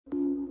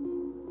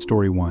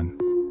Story 1.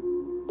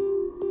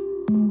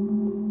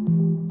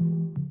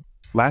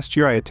 Last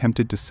year I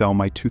attempted to sell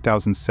my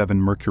 2007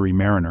 Mercury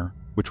Mariner,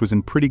 which was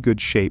in pretty good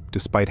shape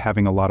despite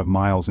having a lot of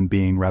miles and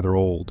being rather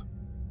old.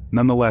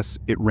 Nonetheless,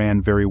 it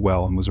ran very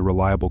well and was a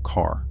reliable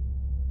car.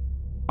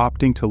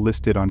 Opting to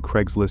list it on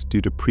Craigslist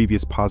due to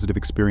previous positive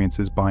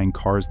experiences buying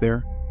cars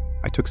there,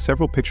 I took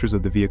several pictures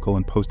of the vehicle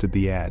and posted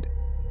the ad.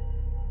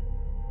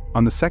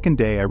 On the second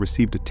day, I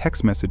received a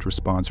text message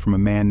response from a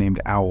man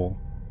named Owl,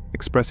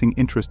 expressing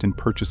interest in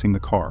purchasing the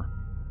car.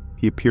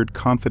 He appeared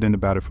confident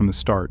about it from the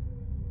start,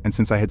 and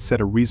since I had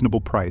set a reasonable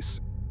price,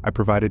 I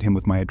provided him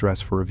with my address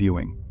for a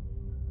viewing.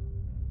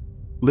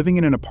 Living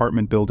in an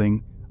apartment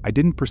building, I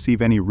didn't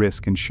perceive any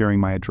risk in sharing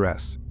my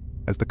address,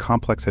 as the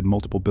complex had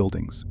multiple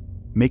buildings,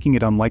 making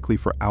it unlikely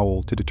for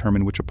Owl to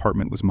determine which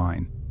apartment was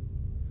mine.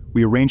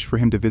 We arranged for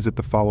him to visit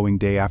the following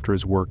day after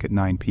his work at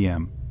 9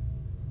 p.m.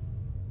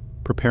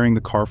 Preparing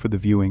the car for the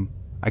viewing,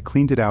 I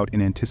cleaned it out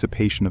in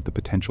anticipation of the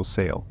potential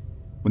sale.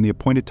 When the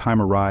appointed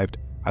time arrived,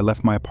 I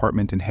left my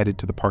apartment and headed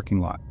to the parking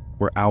lot,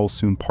 where Owl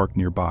soon parked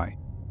nearby.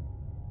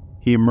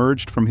 He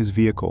emerged from his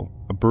vehicle,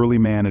 a burly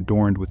man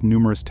adorned with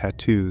numerous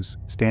tattoos,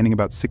 standing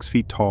about 6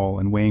 feet tall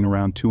and weighing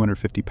around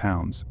 250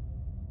 pounds.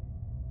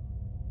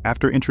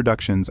 After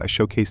introductions, I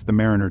showcased the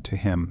Mariner to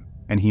him,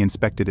 and he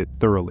inspected it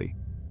thoroughly.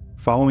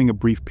 Following a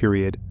brief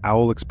period,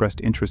 Owl expressed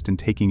interest in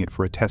taking it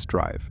for a test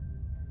drive.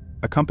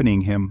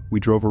 Accompanying him, we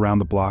drove around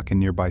the block and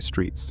nearby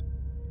streets.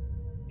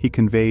 He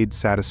conveyed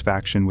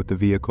satisfaction with the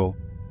vehicle,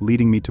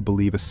 leading me to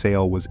believe a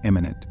sale was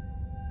imminent.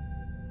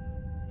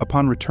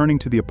 Upon returning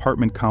to the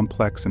apartment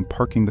complex and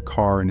parking the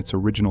car in its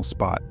original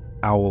spot,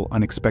 Owl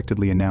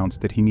unexpectedly announced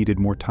that he needed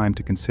more time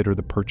to consider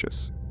the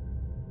purchase.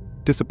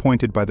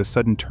 Disappointed by the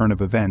sudden turn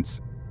of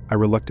events, I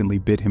reluctantly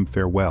bid him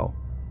farewell.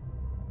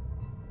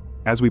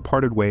 As we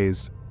parted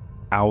ways,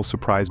 Owl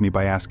surprised me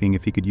by asking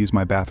if he could use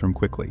my bathroom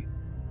quickly.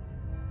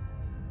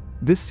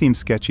 This seemed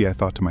sketchy, I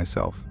thought to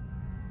myself.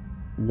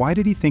 Why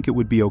did he think it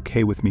would be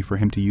okay with me for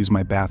him to use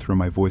my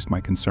bathroom? I voiced my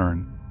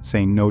concern,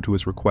 saying no to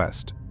his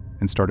request,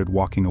 and started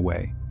walking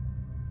away.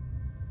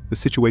 The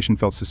situation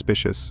felt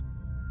suspicious,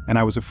 and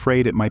I was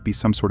afraid it might be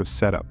some sort of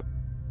setup.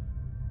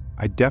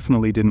 I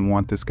definitely didn't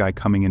want this guy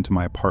coming into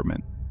my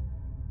apartment.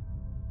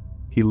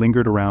 He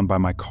lingered around by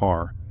my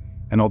car,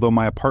 and although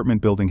my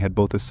apartment building had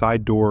both a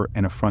side door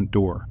and a front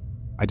door,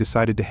 I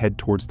decided to head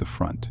towards the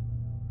front.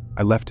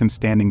 I left him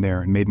standing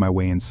there and made my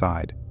way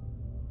inside.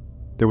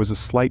 There was a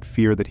slight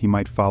fear that he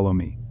might follow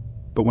me,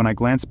 but when I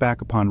glanced back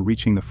upon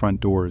reaching the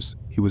front doors,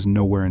 he was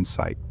nowhere in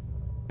sight.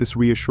 This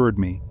reassured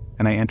me,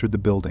 and I entered the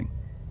building.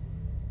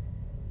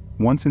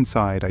 Once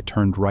inside, I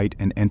turned right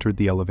and entered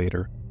the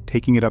elevator,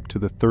 taking it up to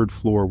the third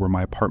floor where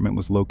my apartment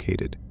was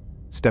located.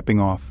 Stepping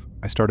off,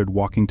 I started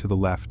walking to the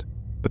left,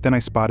 but then I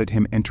spotted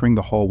him entering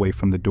the hallway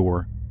from the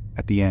door,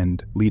 at the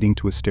end, leading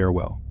to a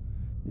stairwell.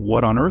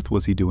 What on earth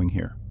was he doing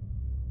here?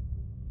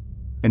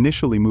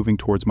 Initially moving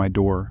towards my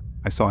door,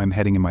 I saw him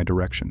heading in my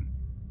direction.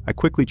 I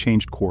quickly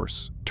changed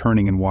course,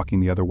 turning and walking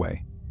the other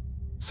way.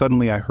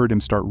 Suddenly, I heard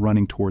him start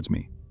running towards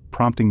me,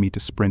 prompting me to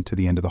sprint to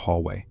the end of the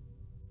hallway.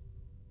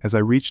 As I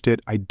reached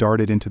it, I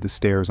darted into the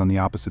stairs on the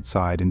opposite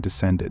side and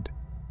descended.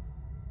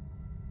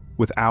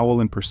 With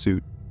Owl in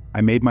pursuit,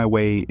 I made my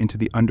way into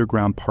the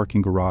underground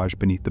parking garage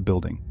beneath the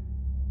building.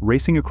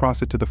 Racing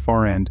across it to the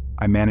far end,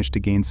 I managed to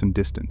gain some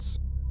distance.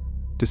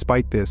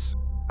 Despite this,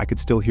 I could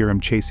still hear him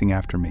chasing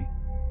after me.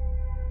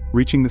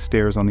 Reaching the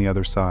stairs on the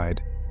other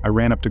side, I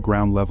ran up to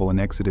ground level and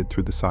exited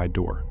through the side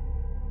door.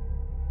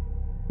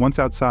 Once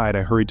outside,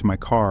 I hurried to my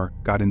car,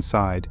 got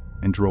inside,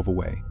 and drove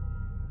away.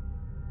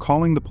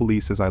 Calling the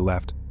police as I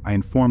left, I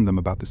informed them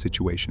about the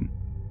situation.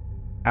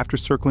 After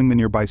circling the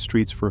nearby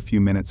streets for a few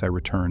minutes, I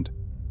returned.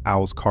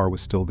 Owl's car was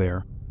still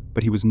there,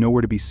 but he was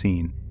nowhere to be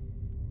seen.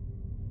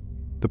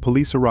 The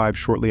police arrived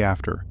shortly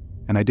after,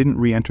 and I didn't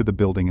re-enter the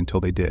building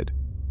until they did.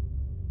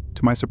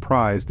 To my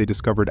surprise, they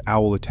discovered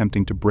Owl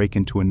attempting to break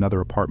into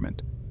another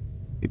apartment.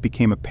 It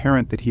became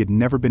apparent that he had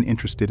never been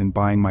interested in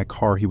buying my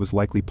car. He was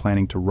likely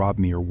planning to rob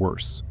me or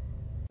worse.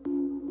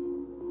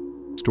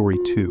 Story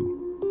 2.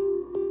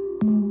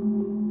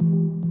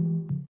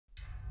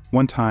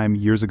 One time,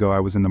 years ago,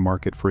 I was in the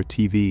market for a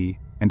TV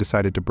and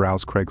decided to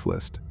browse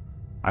Craigslist.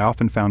 I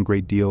often found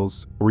great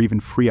deals or even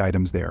free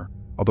items there,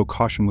 although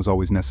caution was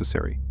always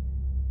necessary.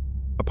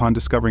 Upon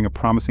discovering a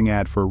promising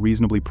ad for a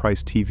reasonably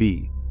priced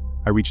TV,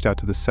 I reached out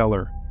to the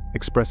seller,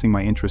 expressing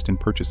my interest in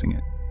purchasing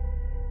it.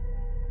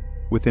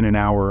 Within an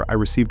hour, I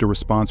received a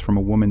response from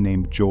a woman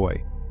named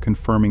Joy,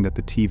 confirming that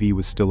the TV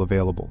was still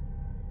available.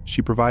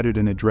 She provided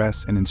an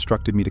address and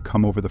instructed me to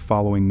come over the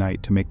following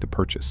night to make the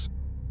purchase.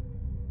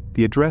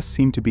 The address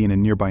seemed to be in a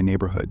nearby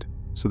neighborhood,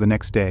 so the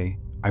next day,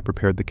 I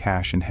prepared the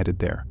cash and headed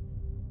there.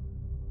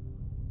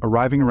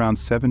 Arriving around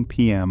 7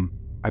 p.m.,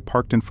 I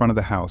parked in front of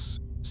the house,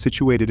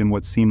 situated in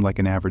what seemed like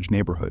an average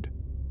neighborhood.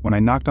 When I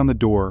knocked on the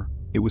door,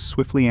 it was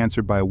swiftly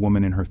answered by a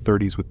woman in her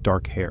 30s with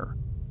dark hair.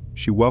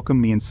 She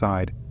welcomed me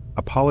inside,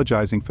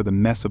 apologizing for the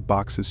mess of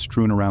boxes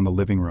strewn around the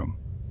living room.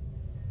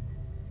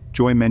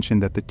 Joy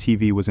mentioned that the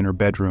TV was in her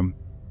bedroom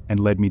and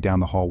led me down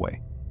the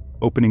hallway.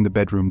 Opening the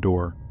bedroom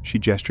door, she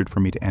gestured for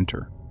me to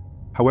enter.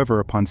 However,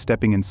 upon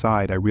stepping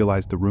inside, I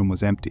realized the room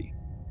was empty.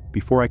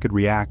 Before I could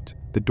react,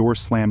 the door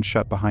slammed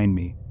shut behind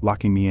me,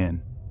 locking me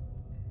in.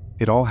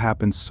 It all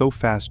happened so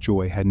fast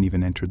Joy hadn't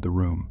even entered the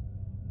room.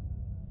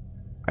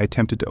 I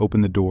attempted to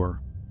open the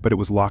door, but it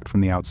was locked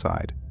from the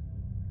outside.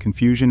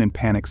 Confusion and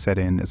panic set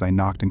in as I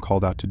knocked and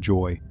called out to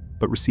Joy,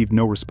 but received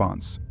no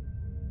response.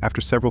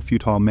 After several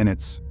futile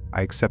minutes,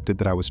 I accepted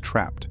that I was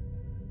trapped.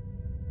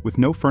 With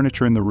no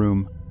furniture in the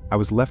room, I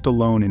was left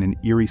alone in an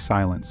eerie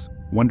silence,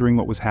 wondering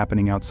what was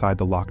happening outside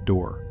the locked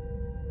door.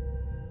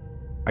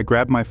 I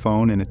grabbed my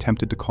phone and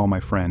attempted to call my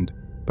friend,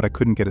 but I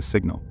couldn't get a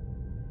signal.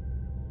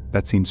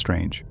 That seemed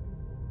strange.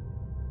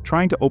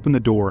 Trying to open the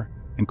door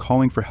and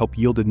calling for help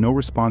yielded no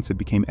response. It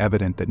became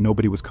evident that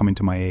nobody was coming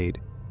to my aid.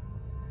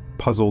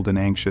 Puzzled and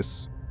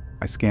anxious,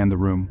 I scanned the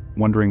room,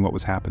 wondering what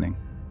was happening.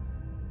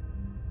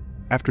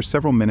 After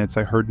several minutes,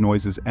 I heard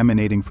noises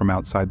emanating from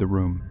outside the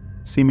room,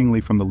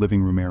 seemingly from the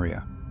living room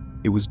area.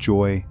 It was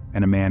Joy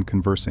and a man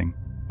conversing,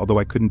 although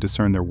I couldn't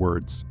discern their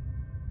words.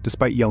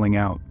 Despite yelling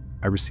out,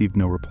 I received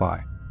no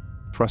reply.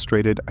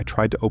 Frustrated, I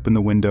tried to open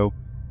the window,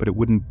 but it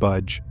wouldn't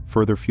budge,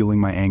 further fueling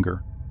my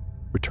anger.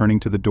 Returning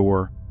to the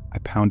door, I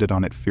pounded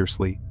on it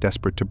fiercely,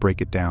 desperate to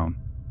break it down.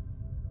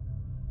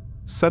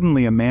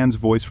 Suddenly, a man's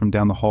voice from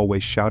down the hallway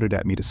shouted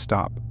at me to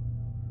stop.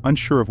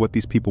 Unsure of what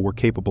these people were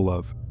capable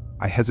of,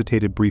 I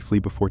hesitated briefly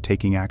before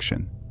taking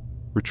action.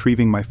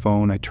 Retrieving my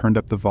phone, I turned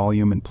up the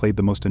volume and played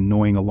the most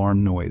annoying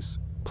alarm noise,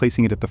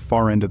 placing it at the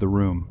far end of the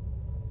room.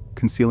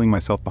 Concealing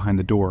myself behind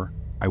the door,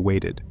 I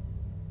waited.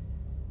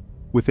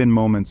 Within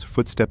moments,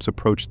 footsteps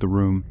approached the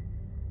room,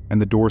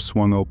 and the door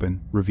swung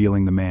open,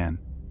 revealing the man.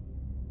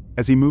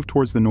 As he moved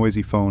towards the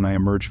noisy phone, I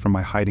emerged from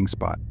my hiding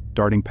spot,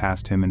 darting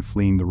past him and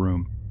fleeing the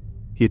room.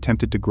 He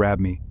attempted to grab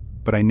me,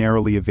 but I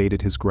narrowly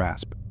evaded his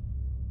grasp.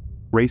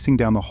 Racing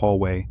down the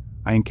hallway,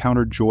 I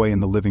encountered Joy in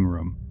the living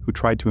room, who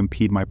tried to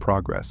impede my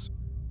progress.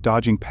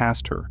 Dodging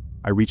past her,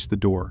 I reached the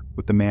door,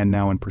 with the man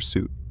now in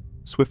pursuit.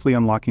 Swiftly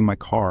unlocking my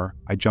car,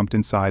 I jumped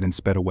inside and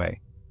sped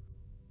away.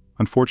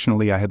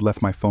 Unfortunately, I had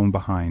left my phone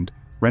behind,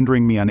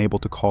 rendering me unable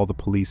to call the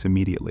police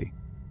immediately.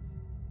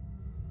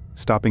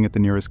 Stopping at the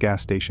nearest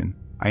gas station,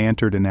 I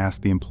entered and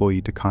asked the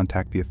employee to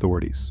contact the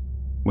authorities.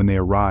 When they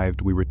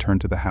arrived, we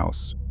returned to the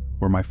house,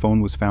 where my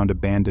phone was found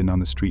abandoned on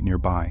the street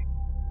nearby.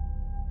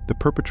 The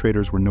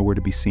perpetrators were nowhere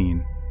to be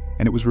seen,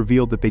 and it was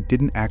revealed that they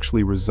didn't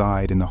actually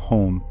reside in the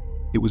home.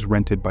 It was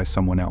rented by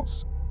someone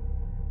else.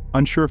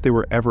 Unsure if they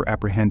were ever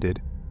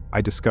apprehended,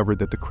 I discovered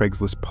that the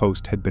Craigslist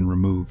post had been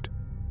removed.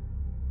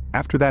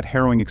 After that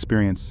harrowing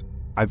experience,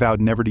 I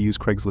vowed never to use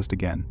Craigslist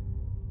again.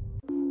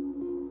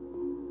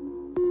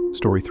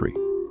 Story 3.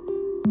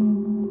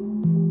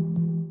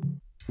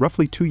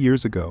 Roughly 2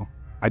 years ago,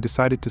 I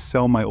decided to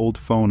sell my old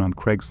phone on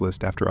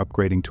Craigslist after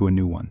upgrading to a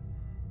new one.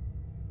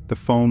 The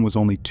phone was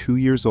only 2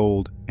 years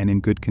old and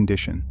in good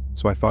condition,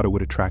 so I thought it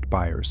would attract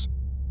buyers.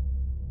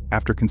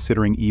 After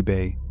considering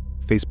eBay,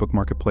 Facebook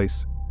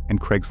Marketplace,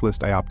 and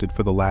Craigslist, I opted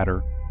for the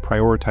latter,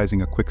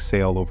 prioritizing a quick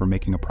sale over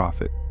making a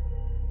profit.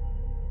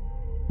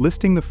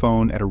 Listing the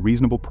phone at a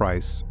reasonable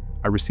price,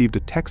 I received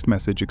a text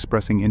message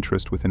expressing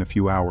interest within a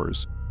few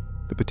hours.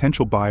 The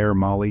potential buyer,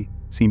 Molly,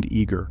 seemed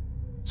eager,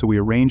 so we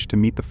arranged to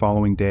meet the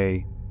following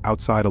day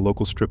outside a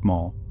local strip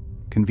mall,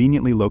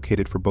 conveniently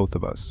located for both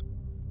of us.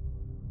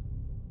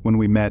 When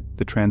we met,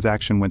 the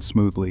transaction went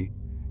smoothly,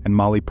 and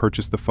Molly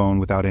purchased the phone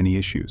without any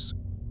issues.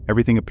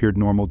 Everything appeared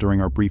normal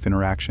during our brief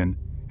interaction,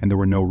 and there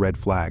were no red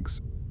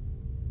flags.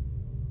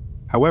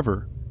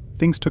 However,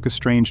 things took a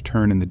strange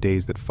turn in the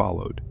days that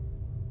followed.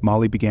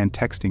 Molly began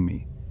texting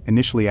me,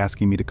 initially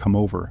asking me to come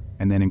over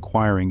and then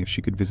inquiring if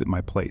she could visit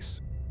my place.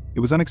 It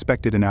was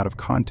unexpected and out of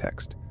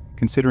context,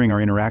 considering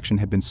our interaction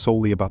had been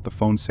solely about the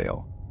phone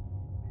sale.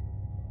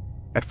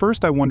 At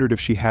first I wondered if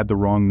she had the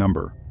wrong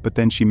number, but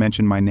then she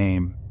mentioned my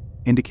name,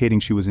 indicating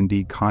she was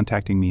indeed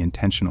contacting me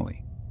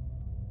intentionally.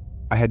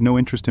 I had no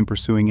interest in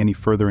pursuing any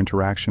further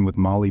interaction with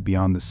Molly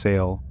beyond the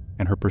sale,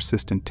 and her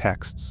persistent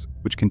texts,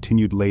 which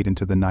continued late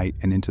into the night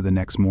and into the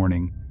next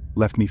morning,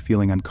 left me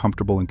feeling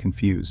uncomfortable and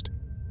confused.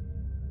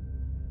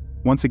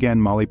 Once again,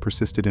 Molly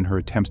persisted in her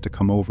attempts to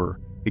come over,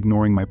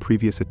 ignoring my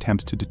previous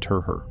attempts to deter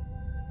her.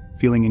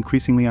 Feeling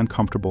increasingly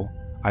uncomfortable,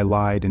 I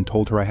lied and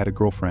told her I had a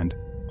girlfriend,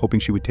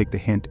 hoping she would take the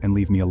hint and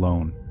leave me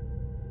alone.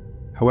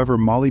 However,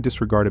 Molly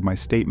disregarded my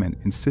statement,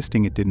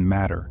 insisting it didn't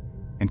matter,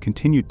 and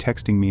continued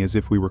texting me as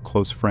if we were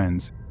close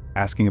friends,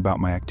 asking about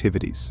my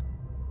activities.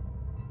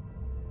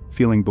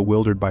 Feeling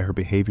bewildered by her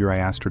behavior, I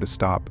asked her to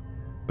stop,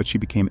 but she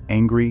became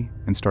angry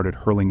and started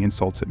hurling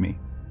insults at me.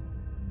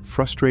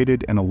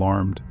 Frustrated and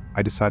alarmed,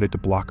 I decided to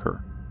block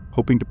her,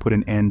 hoping to put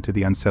an end to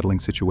the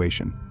unsettling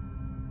situation.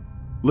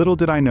 Little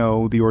did I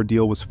know, the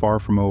ordeal was far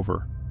from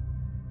over.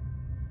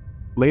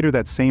 Later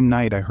that same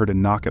night, I heard a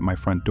knock at my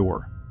front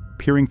door.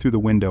 Peering through the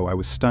window, I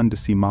was stunned to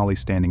see Molly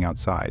standing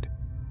outside.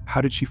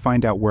 How did she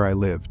find out where I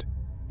lived?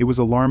 It was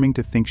alarming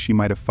to think she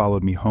might have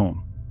followed me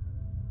home.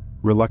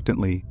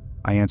 Reluctantly,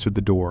 I answered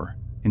the door,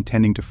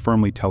 intending to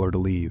firmly tell her to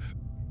leave.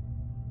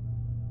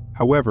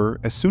 However,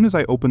 as soon as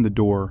I opened the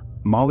door,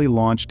 Molly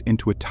launched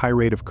into a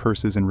tirade of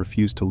curses and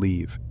refused to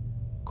leave.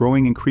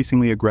 Growing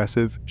increasingly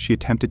aggressive, she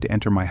attempted to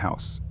enter my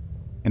house.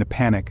 In a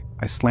panic,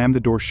 I slammed the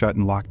door shut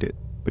and locked it,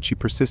 but she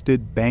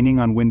persisted, banging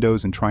on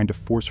windows and trying to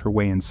force her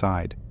way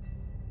inside.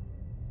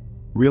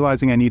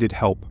 Realizing I needed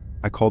help,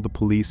 I called the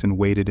police and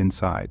waited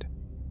inside.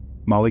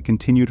 Molly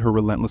continued her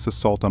relentless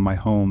assault on my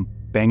home,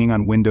 banging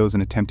on windows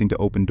and attempting to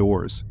open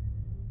doors.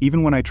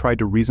 Even when I tried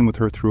to reason with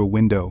her through a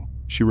window,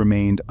 she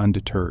remained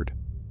undeterred.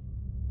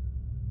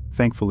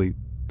 Thankfully,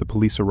 the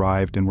police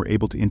arrived and were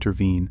able to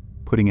intervene,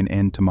 putting an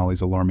end to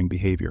Molly's alarming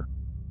behavior.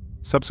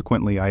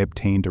 Subsequently, I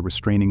obtained a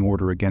restraining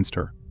order against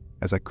her,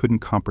 as I couldn't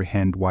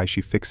comprehend why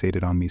she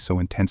fixated on me so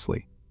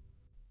intensely.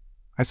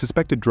 I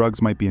suspected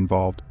drugs might be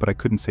involved, but I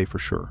couldn't say for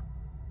sure.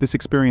 This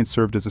experience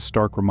served as a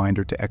stark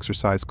reminder to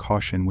exercise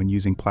caution when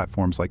using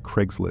platforms like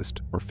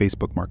Craigslist or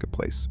Facebook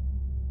Marketplace.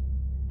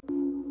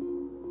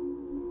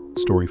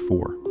 Story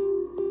 4.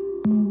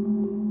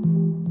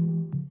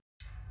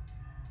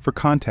 For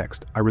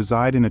context, I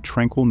reside in a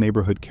tranquil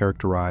neighborhood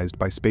characterized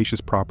by spacious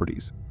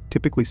properties,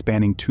 typically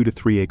spanning 2 to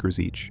 3 acres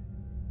each.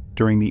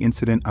 During the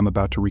incident I'm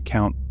about to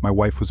recount, my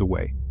wife was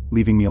away,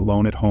 leaving me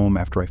alone at home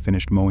after I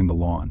finished mowing the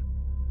lawn.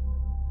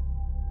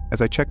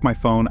 As I checked my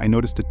phone, I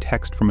noticed a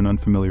text from an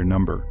unfamiliar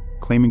number,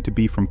 claiming to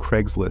be from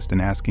Craigslist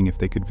and asking if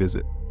they could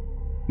visit.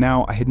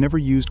 Now, I had never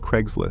used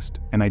Craigslist,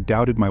 and I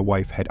doubted my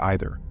wife had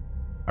either.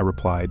 I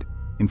replied,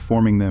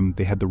 informing them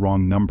they had the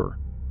wrong number,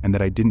 and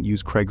that I didn't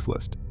use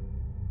Craigslist.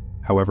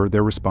 However,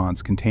 their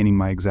response, containing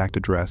my exact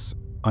address,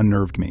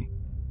 unnerved me.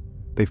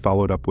 They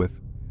followed up with,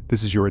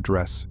 "This is your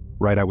address,"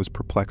 right? I was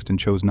perplexed and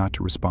chose not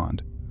to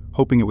respond,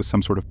 hoping it was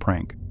some sort of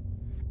prank.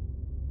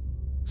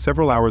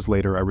 Several hours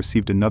later, I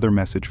received another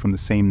message from the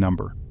same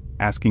number,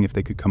 asking if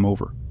they could come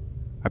over.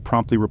 I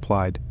promptly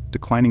replied,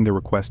 declining their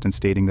request and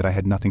stating that I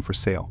had nothing for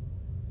sale.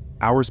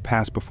 Hours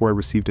passed before I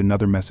received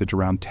another message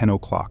around 10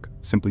 o'clock,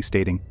 simply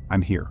stating,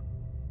 "I'm here."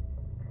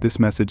 This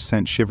message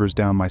sent shivers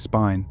down my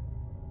spine.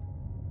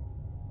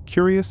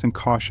 Curious and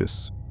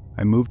cautious,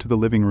 I moved to the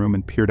living room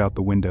and peered out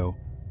the window,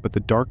 but the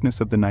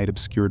darkness of the night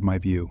obscured my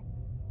view.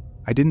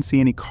 I didn't see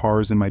any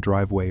cars in my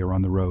driveway or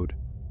on the road.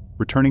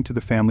 Returning to the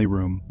family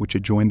room, which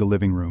adjoined the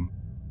living room,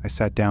 I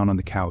sat down on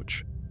the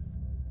couch.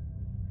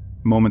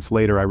 Moments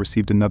later, I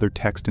received another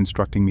text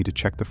instructing me to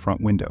check the front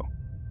window.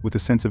 With a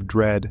sense of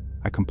dread,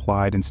 I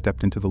complied and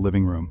stepped into the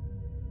living room.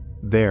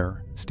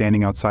 There,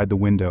 standing outside the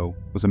window,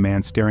 was a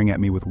man staring at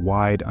me with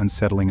wide,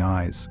 unsettling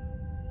eyes.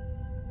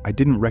 I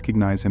didn't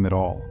recognize him at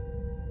all.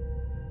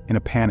 In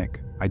a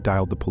panic, I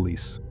dialed the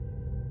police.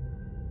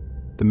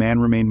 The man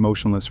remained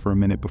motionless for a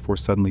minute before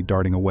suddenly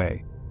darting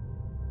away.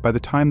 By the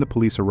time the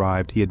police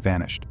arrived, he had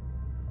vanished.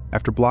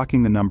 After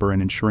blocking the number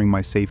and ensuring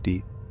my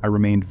safety, I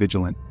remained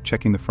vigilant,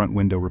 checking the front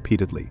window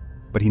repeatedly,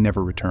 but he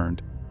never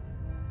returned.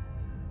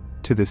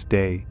 To this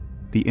day,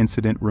 the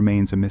incident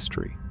remains a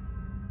mystery.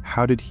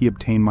 How did he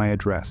obtain my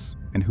address,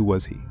 and who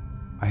was he?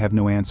 I have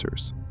no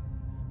answers.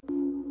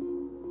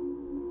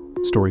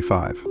 Story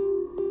 5.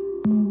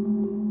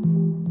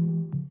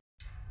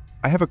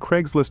 I have a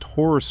Craigslist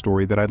horror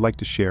story that I'd like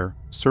to share,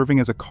 serving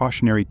as a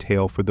cautionary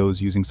tale for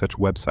those using such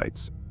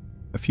websites.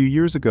 A few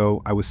years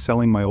ago, I was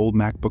selling my old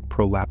MacBook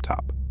Pro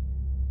laptop.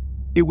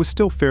 It was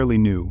still fairly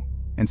new,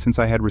 and since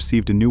I had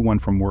received a new one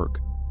from work,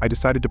 I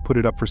decided to put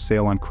it up for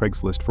sale on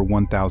Craigslist for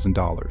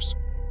 $1,000.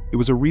 It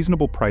was a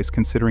reasonable price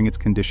considering its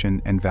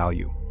condition and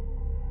value.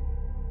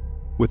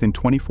 Within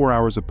 24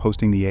 hours of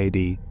posting the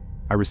AD,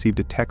 I received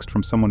a text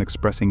from someone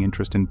expressing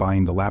interest in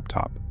buying the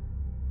laptop.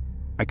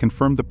 I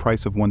confirmed the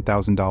price of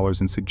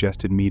 $1,000 and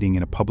suggested meeting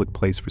in a public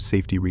place for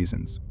safety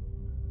reasons.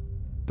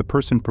 The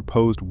person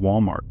proposed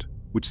Walmart,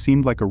 which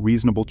seemed like a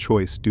reasonable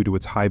choice due to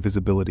its high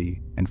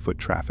visibility and foot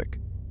traffic.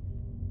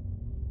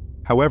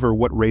 However,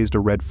 what raised a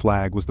red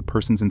flag was the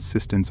person's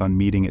insistence on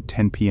meeting at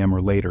 10 p.m.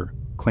 or later,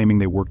 claiming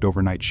they worked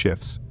overnight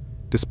shifts.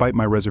 Despite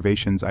my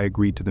reservations, I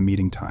agreed to the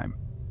meeting time.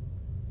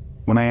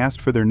 When I asked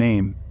for their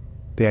name,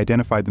 they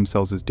identified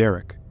themselves as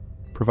Derek,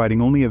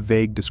 providing only a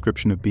vague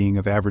description of being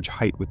of average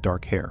height with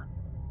dark hair.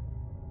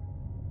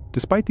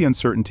 Despite the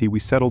uncertainty, we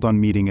settled on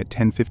meeting at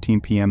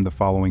 10:15 p.m. the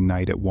following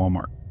night at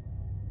Walmart.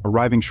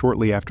 Arriving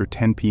shortly after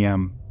 10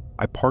 p.m.,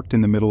 I parked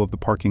in the middle of the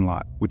parking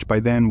lot, which by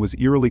then was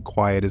eerily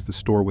quiet as the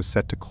store was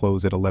set to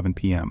close at 11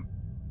 p.m.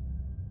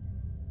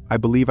 I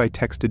believe I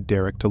texted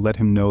Derek to let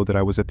him know that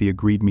I was at the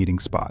agreed meeting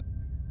spot.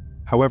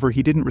 However,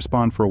 he didn't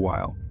respond for a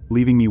while,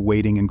 leaving me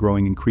waiting and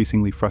growing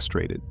increasingly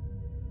frustrated.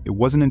 It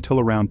wasn't until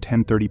around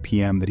 10:30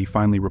 p.m. that he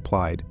finally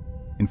replied,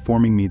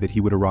 informing me that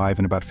he would arrive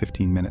in about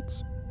 15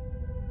 minutes.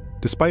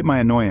 Despite my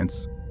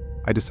annoyance,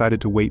 I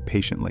decided to wait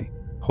patiently,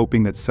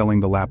 hoping that selling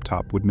the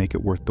laptop would make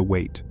it worth the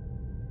wait.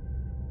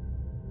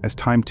 As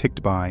time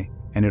ticked by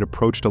and it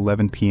approached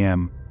 11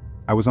 p.m.,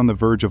 I was on the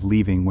verge of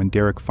leaving when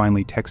Derek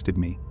finally texted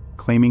me,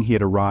 claiming he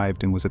had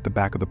arrived and was at the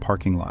back of the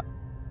parking lot.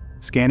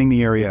 Scanning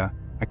the area,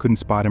 I couldn't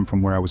spot him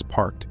from where I was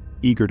parked,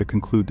 eager to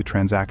conclude the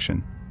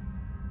transaction.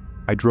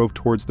 I drove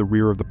towards the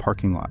rear of the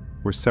parking lot,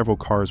 where several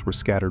cars were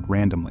scattered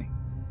randomly.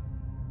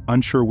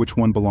 Unsure which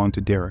one belonged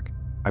to Derek,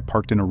 I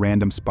parked in a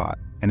random spot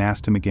and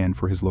asked him again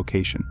for his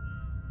location.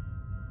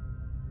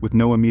 With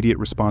no immediate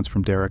response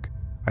from Derek,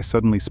 I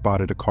suddenly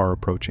spotted a car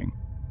approaching.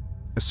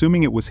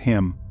 Assuming it was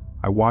him,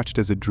 I watched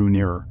as it drew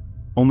nearer,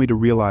 only to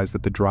realize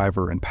that the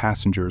driver and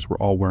passengers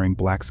were all wearing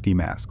black ski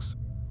masks.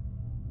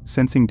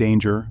 Sensing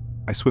danger,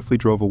 I swiftly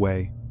drove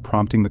away,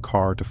 prompting the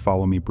car to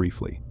follow me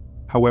briefly.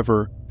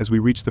 However, as we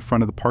reached the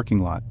front of the parking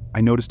lot,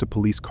 I noticed a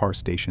police car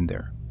stationed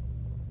there.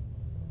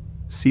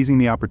 Seizing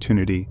the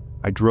opportunity,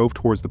 I drove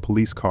towards the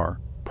police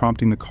car,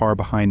 prompting the car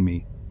behind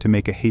me to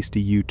make a hasty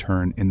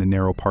U-turn in the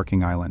narrow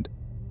parking island.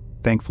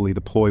 Thankfully,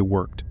 the ploy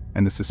worked,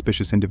 and the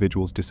suspicious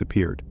individuals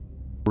disappeared.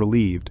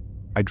 Relieved,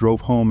 I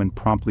drove home and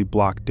promptly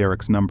blocked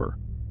Derek's number.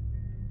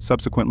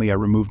 Subsequently, I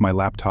removed my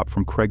laptop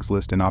from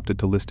Craigslist and opted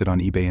to list it on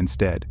eBay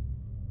instead.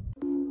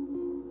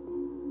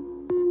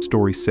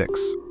 Story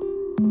 6.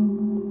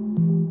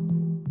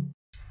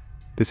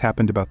 This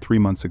happened about 3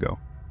 months ago.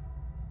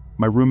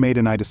 My roommate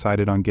and I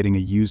decided on getting a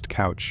used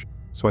couch,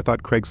 so I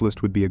thought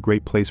Craigslist would be a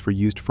great place for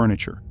used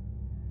furniture.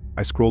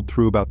 I scrolled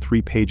through about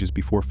 3 pages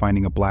before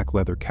finding a black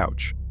leather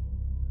couch.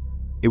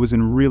 It was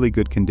in really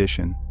good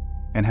condition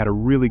and had a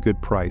really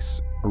good price,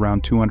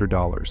 around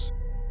 $200.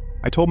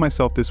 I told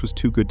myself this was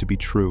too good to be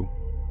true.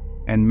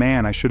 And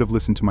man, I should have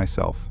listened to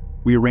myself.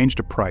 We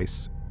arranged a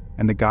price,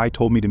 and the guy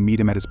told me to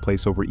meet him at his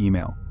place over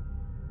email.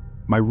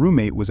 My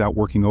roommate was out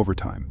working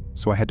overtime,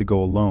 so I had to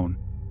go alone.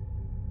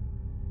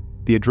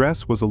 The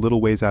address was a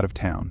little ways out of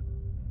town.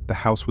 The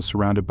house was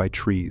surrounded by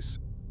trees.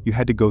 You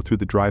had to go through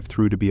the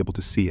drive-thru to be able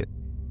to see it.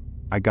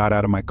 I got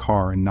out of my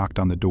car and knocked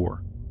on the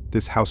door.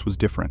 This house was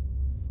different.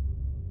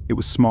 It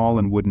was small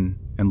and wooden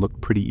and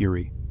looked pretty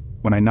eerie.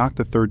 When I knocked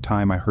the third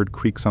time, I heard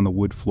creaks on the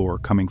wood floor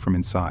coming from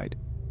inside.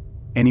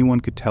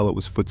 Anyone could tell it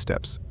was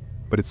footsteps,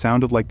 but it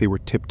sounded like they were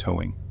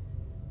tiptoeing.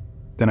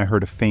 Then I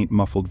heard a faint,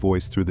 muffled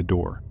voice through the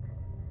door.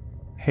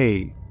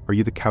 "Hey, are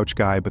you the couch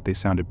guy?" But they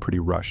sounded pretty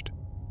rushed.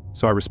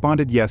 So I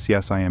responded, "Yes,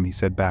 I am." He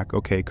said back,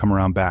 "Okay, come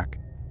around back.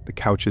 The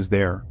couch is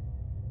there."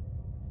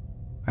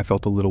 I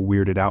felt a little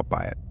weirded out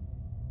by it,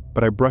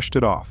 but I brushed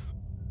it off.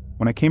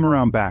 When I came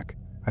around back,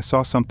 I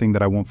saw something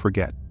that I won't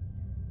forget.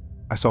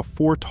 I saw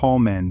 4 tall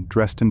men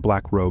dressed in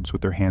black robes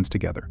with their hands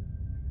together,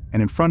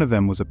 and in front of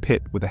them was a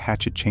pit with a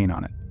hatchet chain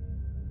on it.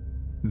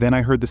 Then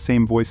I heard the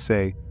same voice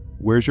say,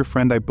 "Where's your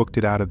friend? I booked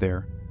it out of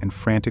there," and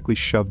frantically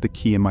shoved the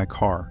key in my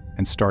car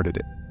and started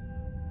it.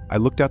 I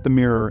looked out the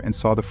mirror and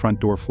saw the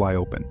front door fly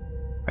open.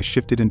 I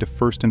shifted into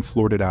first and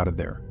floored it out of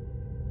there.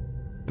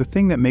 The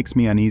thing that makes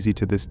me uneasy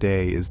to this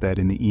day is that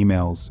in the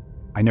emails,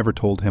 I never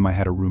told him I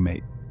had a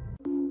roommate.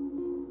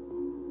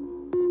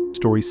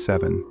 Story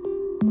 7.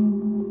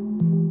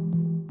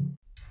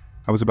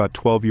 I was about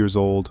 12 years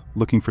old,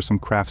 looking for some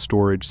craft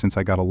storage since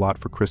I got a lot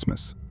for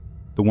Christmas.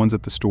 The ones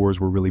at the stores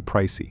were really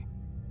pricey.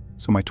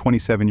 So my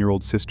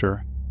 27-year-old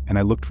sister and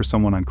I looked for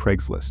someone on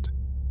Craigslist.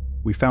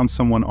 We found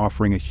someone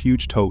offering a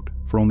huge tote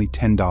for only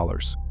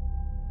 $10.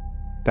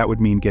 That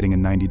would mean getting a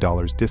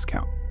 $90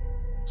 discount.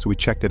 So we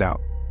checked it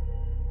out.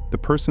 The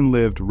person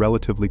lived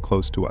relatively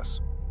close to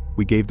us.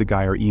 We gave the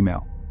guy our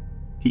email.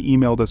 He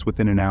emailed us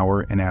within an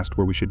hour and asked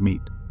where we should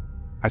meet.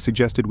 I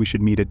suggested we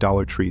should meet at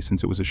Dollar Tree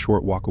since it was a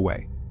short walk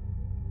away.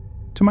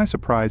 To my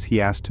surprise, he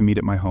asked to meet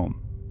at my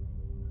home.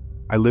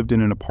 I lived in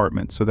an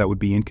apartment, so that would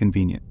be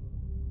inconvenient.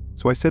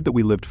 So I said that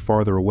we lived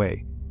farther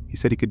away. He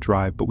said he could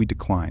drive, but we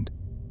declined.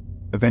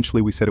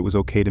 Eventually, we said it was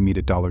okay to meet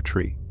at Dollar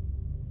Tree.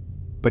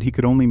 But he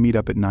could only meet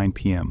up at 9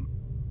 p.m.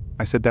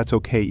 I said that's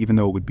okay, even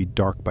though it would be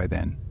dark by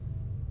then.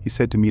 He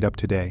said to meet up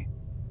today.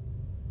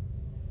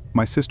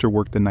 My sister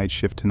worked the night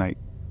shift tonight,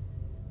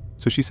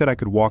 so she said I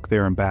could walk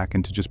there and back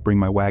and to just bring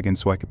my wagon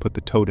so I could put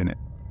the tote in it.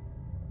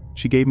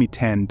 She gave me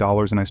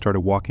 $10 and I started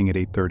walking at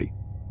 8:30.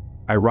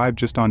 I arrived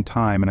just on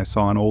time and I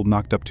saw an old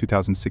knocked-up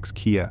 2006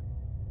 Kia.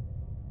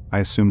 I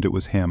assumed it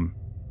was him.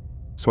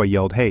 So I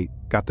yelled, "Hey,"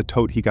 got the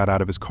tote he got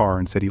out of his car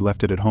and said he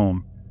left it at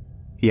home.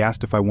 He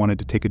asked if I wanted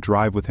to take a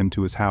drive with him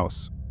to his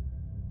house.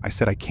 I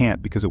said I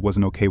can't because it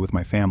wasn't okay with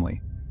my family.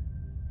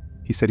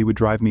 He said he would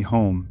drive me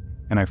home,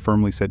 and I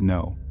firmly said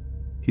no.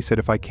 He said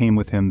if I came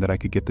with him that I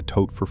could get the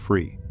tote for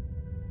free.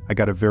 I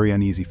got a very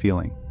uneasy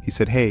feeling. He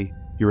said, "Hey,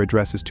 your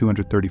address is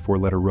 234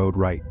 Letter Road,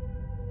 right?"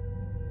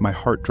 My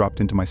heart dropped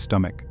into my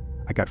stomach.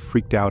 I got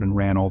freaked out and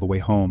ran all the way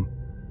home.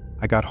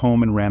 I got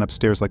home and ran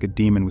upstairs like a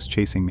demon was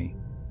chasing me.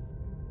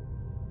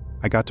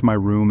 I got to my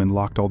room and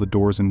locked all the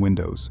doors and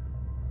windows.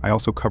 I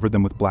also covered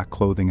them with black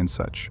clothing and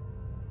such.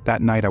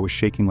 That night I was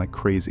shaking like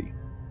crazy.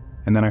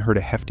 And then I heard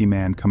a hefty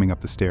man coming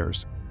up the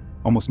stairs.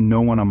 Almost no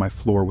one on my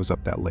floor was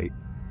up that late.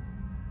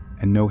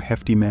 And no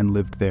hefty men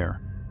lived there.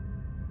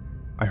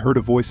 I heard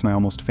a voice and I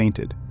almost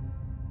fainted.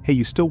 "Hey,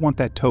 you still want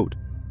that tote?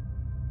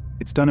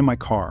 It's done in my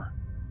car.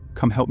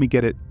 Come help me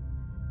get it."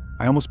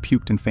 I almost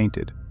puked and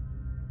fainted.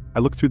 I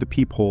looked through the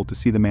peephole to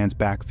see the man's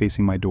back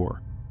facing my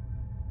door.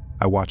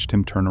 I watched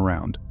him turn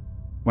around.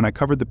 When I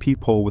covered the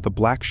peephole with a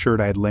black shirt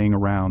I had laying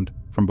around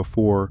from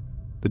before,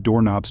 the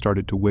doorknob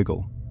started to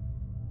wiggle.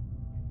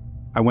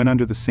 I went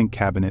under the sink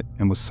cabinet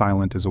and was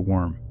silent as a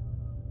worm.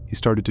 He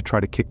started to try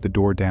to kick the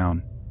door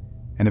down,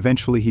 and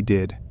eventually he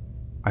did.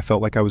 I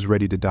felt like I was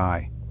ready to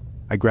die.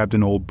 I grabbed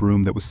an old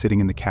broom that was sitting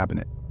in the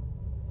cabinet.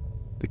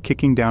 The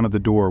kicking down of the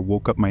door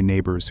woke up my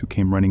neighbors, who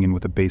came running in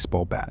with a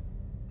baseball bat.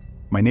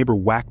 My neighbor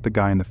whacked the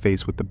guy in the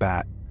face with the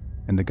bat,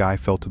 and the guy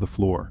fell to the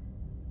floor.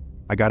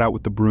 I got out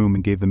with the broom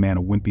and gave the man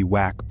a wimpy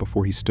whack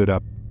before he stood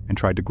up and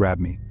tried to grab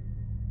me.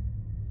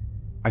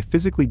 I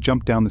physically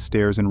jumped down the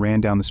stairs and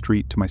ran down the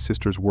street to my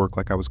sister's work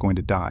like I was going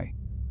to die.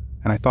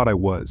 And I thought I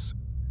was.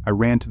 I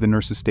ran to the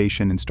nurse's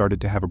station and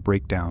started to have a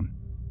breakdown.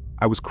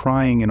 I was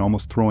crying and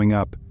almost throwing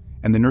up,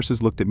 and the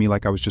nurses looked at me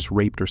like I was just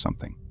raped or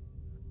something.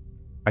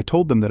 I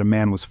told them that a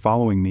man was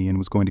following me and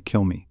was going to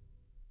kill me.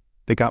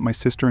 They got my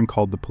sister and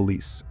called the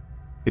police.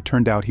 It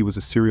turned out he was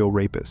a serial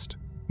rapist.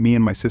 Me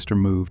and my sister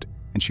moved,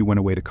 and she went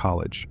away to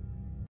college.